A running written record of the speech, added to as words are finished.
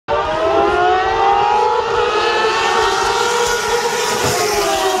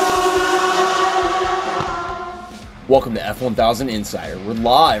Welcome to F1000 Insider. We're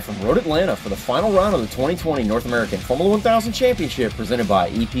live from Road Atlanta for the final round of the 2020 North American Formula 1000 Championship presented by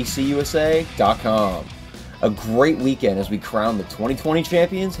EPCUSA.com. A great weekend as we crowned the 2020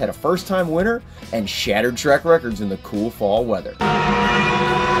 champions, had a first-time winner, and shattered track records in the cool fall weather.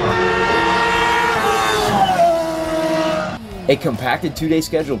 A compacted two-day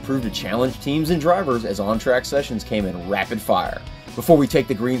schedule proved to challenge teams and drivers as on-track sessions came in rapid fire. Before we take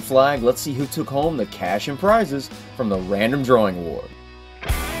the green flag, let's see who took home the cash and prizes from the Random Drawing Award.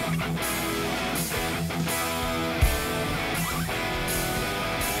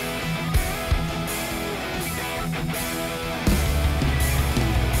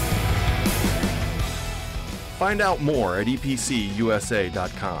 Find out more at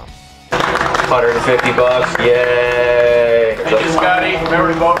EPCUSA.com. $150, yay! Thank you, Scotty.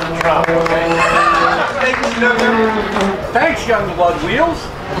 Remember to vote for Trump, okay? Thanks, young blood wheels.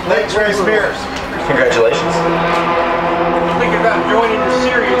 Thanks, Ray Spears. Congratulations. Thinking about joining the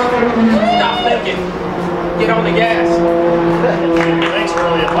series. Stop thinking. Get on the gas. Thanks for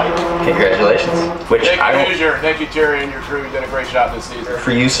the invite. Congratulations. Thank you, Terry, and your crew. You've done a great job this season.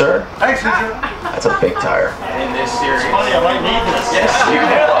 For you, sir. Thanks, Hoosier. That's a big tire. In this series. It's funny, I might need this. Yes, you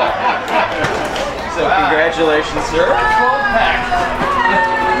will. So congratulations, sir. 12-pack.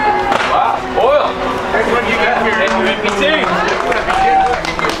 Wow, oil. Here's what you got here.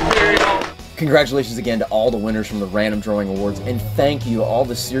 Congratulations again to all the winners from the Random Drawing Awards, and thank you to all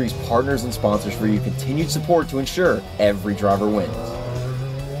the series partners and sponsors for your continued support to ensure every driver wins.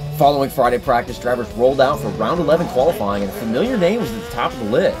 Following Friday practice, drivers rolled out for round 11 qualifying, and a familiar name was at the top of the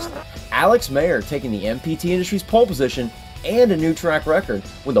list. Alex Mayer taking the MPT Industries pole position and a new track record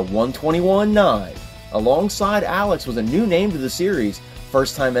with a 1:21.9. Alongside Alex was a new name to the series,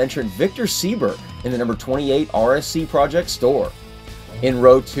 first-time entrant Victor Sieber in the number 28 RSC Project Store. In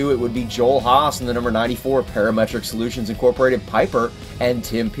row 2, it would be Joel Haas in the number 94 Parametric Solutions Incorporated Piper and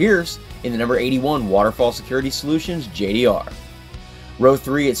Tim Pierce in the number 81 Waterfall Security Solutions JDR. Row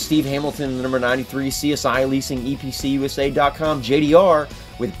 3, it's Steve Hamilton in the number 93 CSI Leasing EPCUSA.com JDR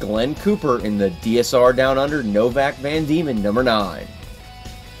with Glenn Cooper in the DSR Down Under Novak Van Diemen number 9.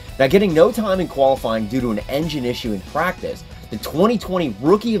 Now, getting no time in qualifying due to an engine issue in practice, the 2020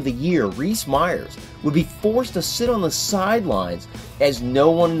 Rookie of the Year, Reese Myers, would be forced to sit on the sidelines as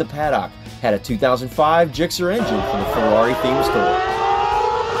no one in the paddock had a 2005 Gixxer engine from the Ferrari theme store.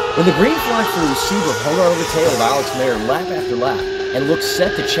 When the green flag flew, Sieber hung on the tail of Alex Mayer lap after lap and looked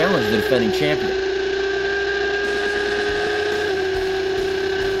set to challenge the defending champion.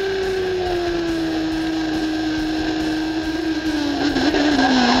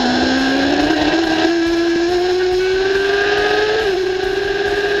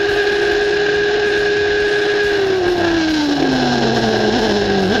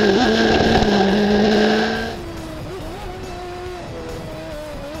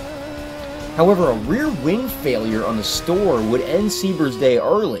 However, a rear wing failure on the store would end Sieber's day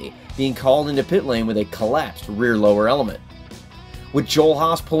early, being called into pit lane with a collapsed rear lower element. With Joel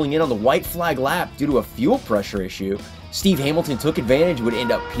Haas pulling in on the white flag lap due to a fuel pressure issue, Steve Hamilton took advantage and would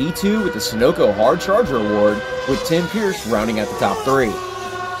end up P2 with the Sunoco Hard Charger Award, with Tim Pierce rounding out the top 3.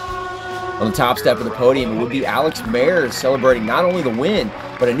 On the top step of the podium, it would be Alex Mayer celebrating not only the win,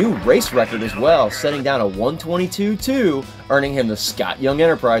 but a new race record as well, setting down a 1:22.2, earning him the Scott Young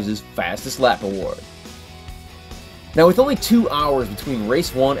Enterprises Fastest Lap Award. Now, with only 2 hours between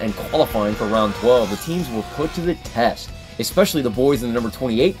race 1 and qualifying for round 12, the teams were put to the test, especially the boys in the number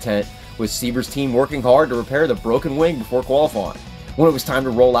 28 tent, with Sieber's team working hard to repair the broken wing before qualifying. When it was time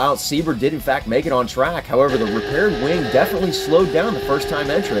to roll out, Sieber did in fact make it on track. However, the repaired wing definitely slowed down the first-time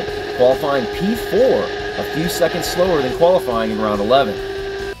entrant, qualifying P4, a few seconds slower than qualifying in round 11.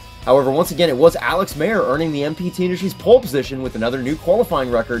 However, once again, it was Alex Mayer earning the MPT Industries pole position with another new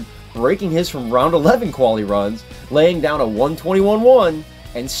qualifying record, breaking his from round 11 quali runs, laying down a 1:21.1,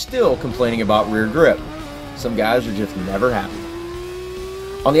 and still complaining about rear grip. Some guys are just never happy.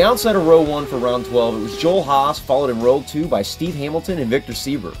 On the outside of row 1 for round 12, it was Joel Haas, followed in row 2 by Steve Hamilton and Victor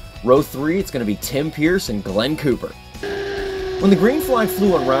Sieber. Row 3, it's going to be Tim Pierce and Glenn Cooper. When the green flag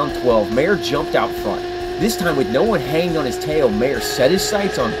flew on round 12, Mayer jumped out front. This time, with no one hanging on his tail, Mayer set his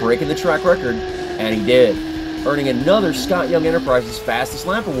sights on breaking the track record, and he did, earning another Scott Young Enterprises Fastest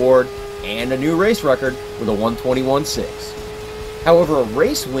Lap Award and a new race record with a 1:21.6. However, a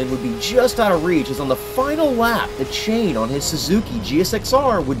race win would be just out of reach as on the final lap, the chain on his Suzuki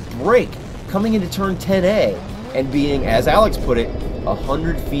GSX-R would break coming into turn 10A and being, as Alex put it,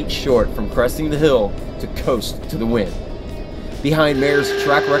 100 feet short from cresting the hill to coast to the win. Behind Mayer's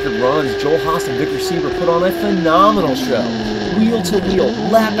track record runs, Joel Haas and Victor Sieber put on a phenomenal show, wheel to wheel,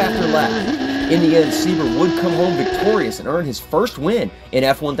 lap after lap. In the end, Sieber would come home victorious and earn his first win in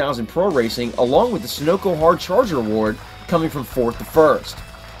F1000 Pro Racing, along with the Sunoco Hard Charger Award, coming from 4th to 1st.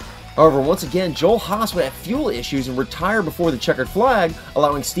 However, once again, Joel Haas would have fuel issues and retire before the checkered flag,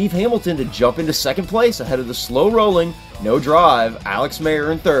 allowing Steve Hamilton to jump into 2nd place ahead of the slow-rolling, no-drive Alex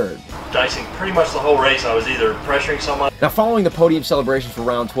Mayer in 3rd. Dicing pretty much the whole race. I was either pressuring someone. Now, following the podium celebration for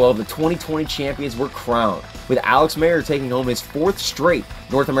round 12, the 2020 champions were crowned, with Alex Mayer taking home his 4th straight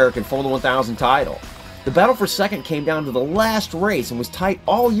North American Formula 1000 title. The battle for 2nd came down to the last race and was tight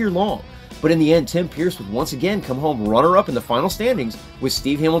all year long, but in the end, Tim Pierce would once again come home runner-up in the final standings, with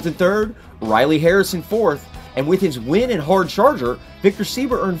Steve Hamilton 3rd, Riley Harrison 4th, and with his win in Hard Charger, Victor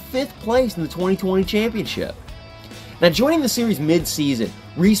Sieber earned 5th place in the 2020 championship. Now, joining the series mid-season,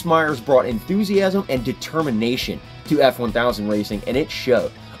 Reese Myers brought enthusiasm and determination to F1000 racing, and it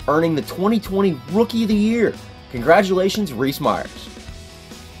showed, earning the 2020 Rookie of the Year. Congratulations, Reese Myers.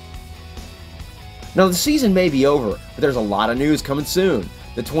 Now, the season may be over, but there's a lot of news coming soon.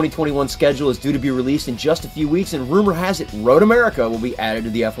 The 2021 schedule is due to be released in just a few weeks, and rumor has it Road America will be added to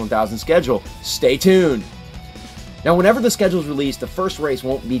the F1000 schedule. Stay tuned. Now, whenever the schedule is released, the first race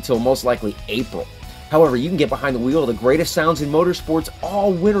won't be till most likely April. However, you can get behind the wheel of the greatest sounds in motorsports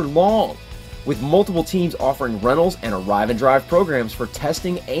all winter long, with multiple teams offering rentals and arrive and drive programs for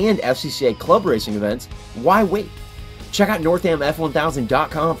testing and FCCA club racing events. Why wait? Check out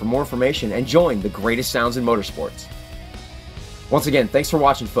NorthamF1000.com for more information and join the greatest sounds in motorsports. Once again, thanks for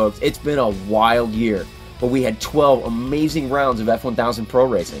watching, folks. It's been a wild year, but we had 12 amazing rounds of F1000 Pro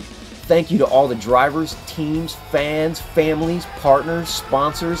Racing. Thank you to all the drivers, teams, fans, families, partners,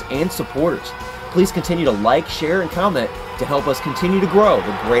 sponsors, and supporters. Please continue to like, share, and comment to help us continue to grow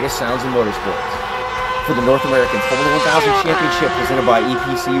the greatest sounds in motorsports. For the North American Formula 1000 Championship presented by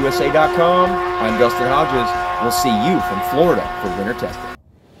EPCUSA.com, I'm Dustin Hodges. We'll see you from Florida for winter testing.